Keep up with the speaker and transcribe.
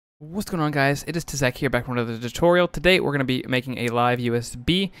What's going on, guys? It is TzZek here, back with another tutorial. Today we're going to be making a live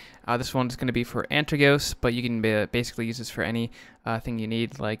USB. This one is going to be for Antergos, but you can basically use this for any thing you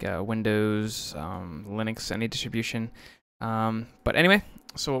need, like Windows, Linux, any distribution. But anyway,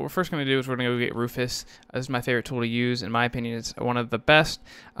 so what we're first going to do is we're going to go get Rufus. This is my favorite tool to use. In my opinion, it's one of the best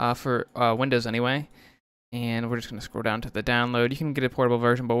for Windows anyway. And we're just going to scroll down to the download. You can get a portable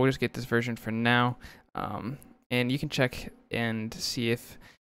version, but we'll just get this version for now. And you can check and see if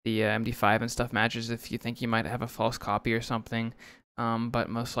the MD5 and stuff matches if you think you might have a false copy or something, but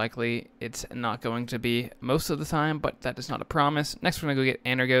most likely it's not going to be most of the time, but that is not a promise. Next we're going to go get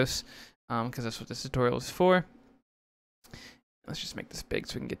Antergos, because that's what this tutorial is for. Let's just make this big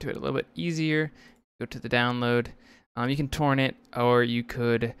so we can get to it a little bit easier. Go to the download. You can torrent it, or you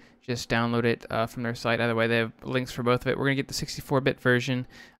could just download it from their site. Either way, they have links for both of it. We're going to get the 64-bit version,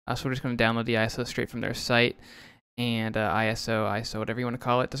 so we're just going to download the ISO straight from their site. And ISO, whatever you want to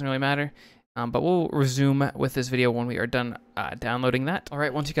call it, doesn't really matter. But we'll resume with this video when we are done downloading that. All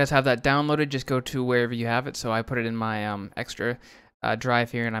right, once you guys have that downloaded, just go to wherever you have it. So I put it in my extra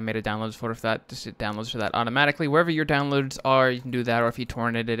drive here, and I made a downloads folder for that. Just it downloads to that automatically. Wherever your downloads are, you can do that. Or if you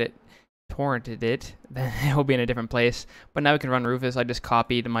torrented it, then it will be in a different place. But now we can run Rufus. I just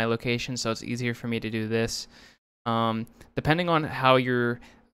copied my location, so it's easier for me to do this. Depending on how your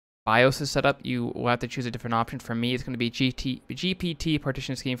BIOS is set up, you will have to choose a different option. For me, it's going to be GPT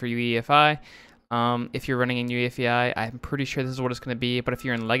partition scheme for UEFI. If you're running in UEFI, I'm pretty sure this is what it's going to be, but if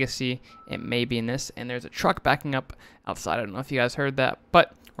you're in Legacy, it may be in this. And there's a truck backing up outside. I don't know if you guys heard that,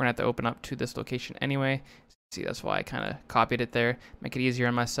 but we're going to have to open up to this location anyway. See, that's why I kind of copied it there, make it easier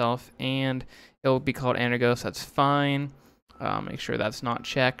on myself, and it'll be called Antergos. That's fine. Make sure that's not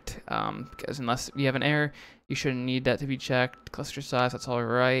checked, because unless you have an error, you shouldn't need that to be checked. Cluster size, that's all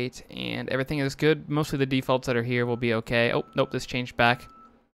right, and everything is good. Mostly the defaults that are here will be okay. Oh, nope, this changed back.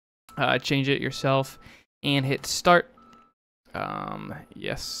 Change it yourself and hit start.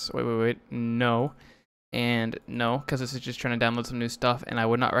 Yes, wait, no. And no, because this is just trying to download some new stuff, and I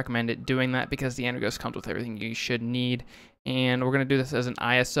would not recommend it doing that because the Antergos comes with everything you should need. And we're going to do this as an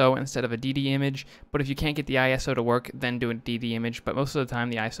ISO instead of a DD image, but if you can't get the ISO to work, then do a DD image, but most of the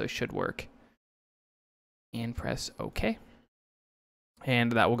time the ISO should work. And press OK.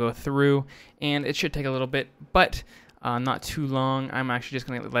 And that will go through, and it should take a little bit, but not too long. I'm actually just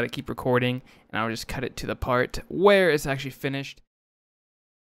going to let it keep recording, and I'll just cut it to the part where it's actually finished.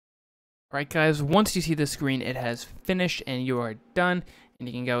 Alright guys, once you see the screen, it has finished and you are done, and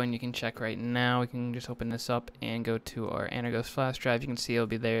you can go and you can check right now. We can just open this up and go to our Antergos flash drive. You can see it'll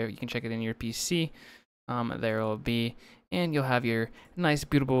be there. You can check it in your PC. There it'll be, and you'll have your nice,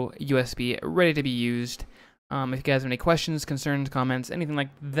 beautiful USB ready to be used. If you guys have any questions, concerns, comments, anything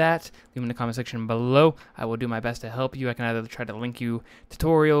like that, leave them in the comment section below. I will do my best to help you. I can either try to link you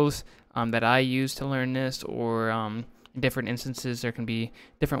tutorials that I use to learn this, or in different instances, there can be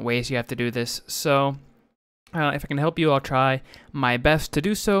different ways you have to do this. So if I can help you, I'll try my best to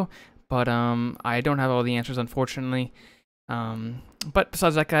do so, but I don't have all the answers, unfortunately. But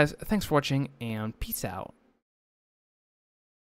besides that, guys, thanks for watching, and peace out.